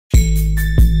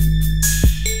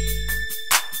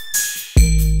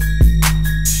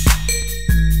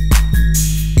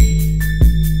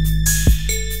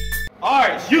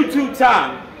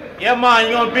time. Yeah, man,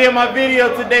 you gonna be in my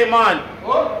video today, man.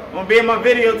 What? Gonna be in my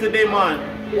video today, man.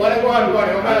 What I'm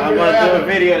gonna do a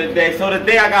video today. So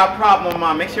today I got a problem,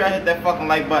 man. Make sure I hit that fucking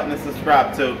like button and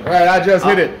subscribe too. Right, I just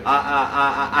hit it.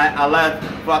 I left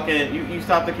fucking. You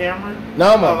stopped the camera?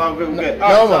 No, man. Oh, good. No, Right,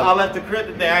 man. so I left the crib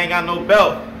today. I ain't got no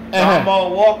belt. So I'm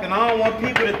all walking. I don't want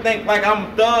people to think like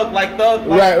I'm thug, like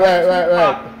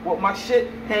Right. With my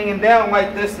shit hanging down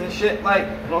like this and shit. Like,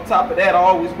 and on top of that, I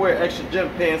always wear extra gym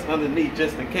pants underneath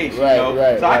just in case, you know.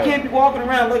 So I can't be walking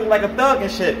around looking like a thug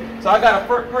and shit. So I got a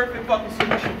perfect fucking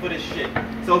solution for this shit.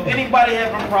 So if anybody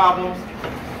having problems,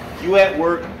 you at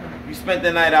work, you spent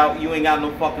the night out, you ain't got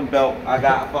no fucking belt, I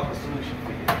got a fucking solution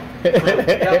for you.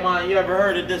 Yeah, man, you ever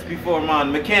heard of this before,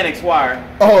 man? Mechanics wire.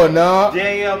 Oh no.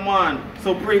 Yeah, man.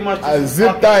 So pretty much a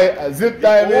zip tie.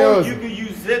 Or you can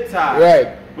use zip ties.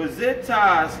 Right. But zip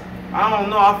ties, I don't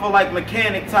know. I feel like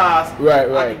mechanic ties. Right.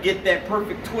 I can get that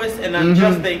perfect twist and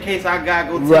adjust it in case I gotta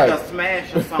go take a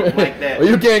smash or something like that. Well,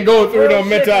 you can't go through the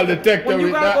metal detector. When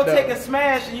you gotta go take a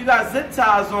smash and you got zip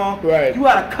ties on, right, you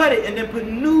gotta cut it and then put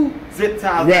new zip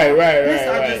ties on. This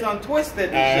I just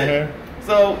untwisted and shit.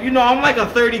 So, you know, I'm like a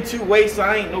 32 waist, so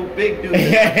I ain't no big dude or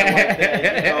something like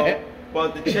that, you know.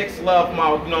 But the chicks love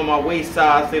my, you know, my waist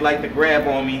size. They like to grab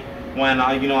on me when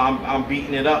you know, I'm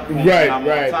beating it up. I'm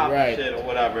on top of shit or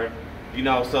whatever. You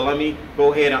know, so let me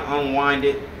go ahead and unwind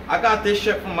it. I got this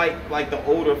shit from like the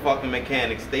older fucking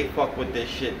mechanics. They fuck with this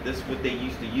shit. This is what they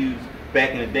used to use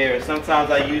back in the day. Or sometimes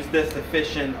I use this to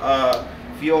fish in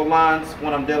fuel lines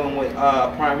when I'm dealing with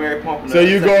primary pump. So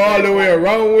you go all the way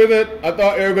around with it? I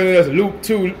thought you were gonna just loop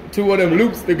two of them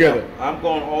loops together. No, I'm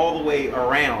going all the way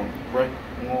around, right?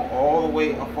 I'm going all the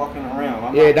way fucking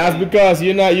around. That's because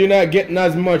you're not getting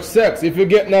as much sex. If you're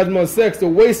getting as much sex, the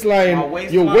waistline,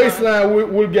 your waistline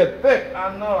will get thick.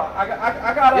 I know. I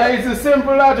got. Yeah, it's a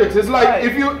simple logic. It's like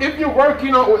if you're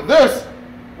working out with this,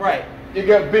 right, you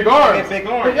get big arms. You get big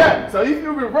arms. Yeah. So if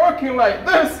you be working like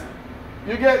this,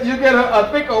 you get a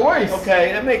thicker waist.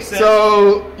 Okay, that makes sense.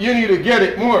 So you need to get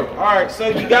it more. All right, so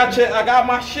I got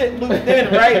my shit looped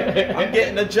in, right? I'm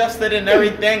getting adjusted and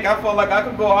everything. I feel like I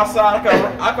could go outside.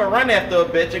 I could run after a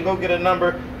bitch and go get a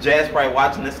number. Jazz probably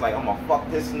watching this like, I'm gonna fuck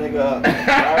this nigga up.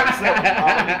 Right, so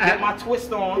I'm gonna get my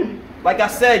twist on. Like I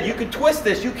said, you can twist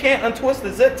this. You can't untwist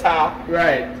the zip tie.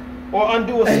 Right. Or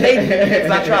undo a staple, because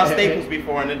I tried staples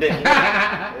before and it didn't work.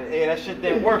 Yeah, that shit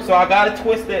didn't work. So I gotta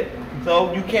twist it.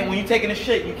 So you can't, when you're taking a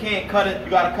shit, you can't cut it. You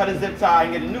gotta cut a zip tie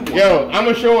and get a new one. Yo, I'm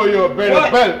gonna show you a better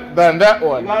belt than that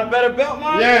one. You got a better belt,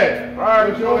 man? Yeah. All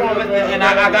right, and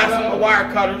I got some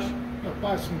wire cutters. I'll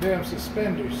buy some damn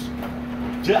suspenders.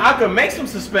 I could make some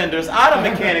suspenders out of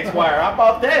mechanics wire. How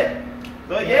about that?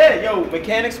 So yeah, yo,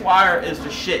 mechanics wire is the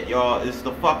shit, y'all. It's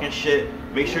the fucking shit.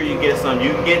 Make sure you get some.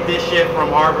 You can get this shit from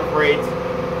Harbor Freights.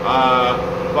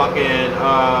 Fucking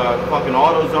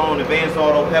AutoZone, Advanced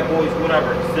Auto, Pep Boys,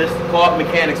 whatever. It's just called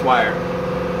mechanics wire.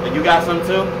 And you got some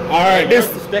too? Alright, this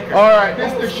the sticker. Alright,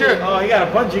 this the shit. Oh, you got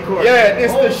a bungee cord. Yeah,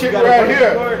 this the shit right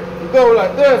here. You go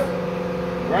like this.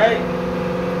 Right?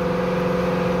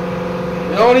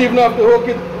 You don't even have to hook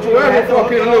it to every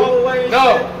fucking loop.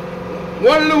 No.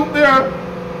 One loop there,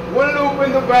 one loop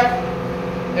in the back,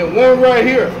 and one right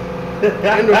here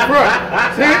in the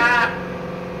front. See?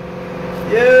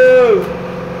 Yo,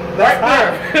 right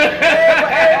there.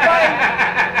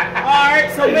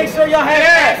 Alright, so make sure y'all have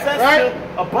access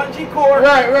to a bungee cord or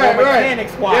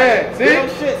mechanics wire. Yeah, see? Real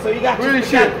shit. So you got real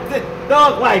shit.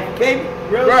 Thug life, baby.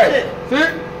 Real shit. See?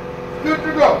 Good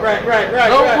to go. Right.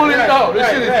 Don't pull it out. This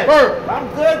shit is perfect. I'm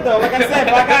good though. Like I said,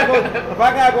 if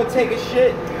I gotta go take a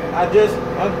shit, I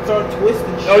start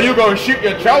twisting shit. Oh, you gonna shoot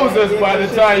your trousers by the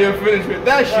time you're finished with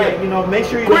that shit. You know, make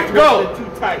sure you don't twist it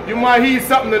too tight. You might heat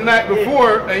something the night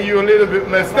before and you're a little bit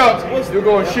messed up. You're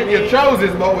gonna shoot your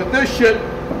trousers, but with this shit,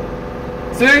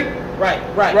 see? Right.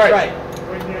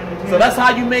 So that's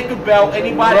how you make a belt.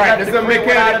 Anybody this is a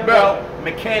mechanic belt.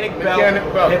 Mechanic belt.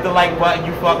 Hit the like button.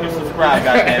 You fucking subscribe,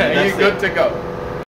 goddamn it. You good to go.